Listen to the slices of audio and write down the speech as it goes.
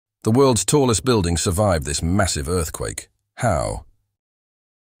The world's tallest building survived this massive earthquake. How?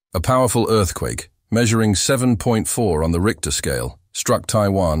 A powerful earthquake, measuring 7.4 on the Richter scale, struck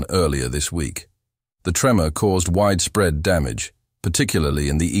Taiwan earlier this week. The tremor caused widespread damage, particularly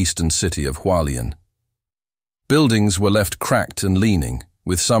in the eastern city of Hualien. Buildings were left cracked and leaning,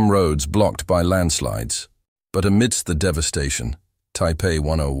 with some roads blocked by landslides. But amidst the devastation, Taipei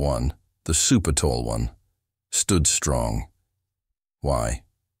 101, the super tall one, stood strong. Why?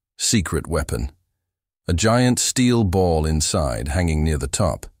 Secret weapon. A giant steel ball inside hanging near the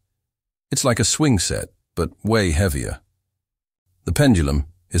top. It's like a swing set, but way heavier. The pendulum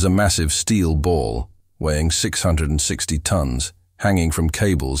is a massive steel ball weighing 660 tons, hanging from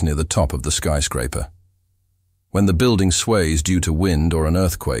cables near the top of the skyscraper. When the building sways due to wind or an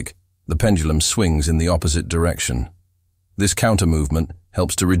earthquake, the pendulum swings in the opposite direction. This counter-movement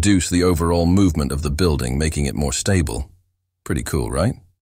helps to reduce the overall movement of the building, making it more stable. Pretty cool, right?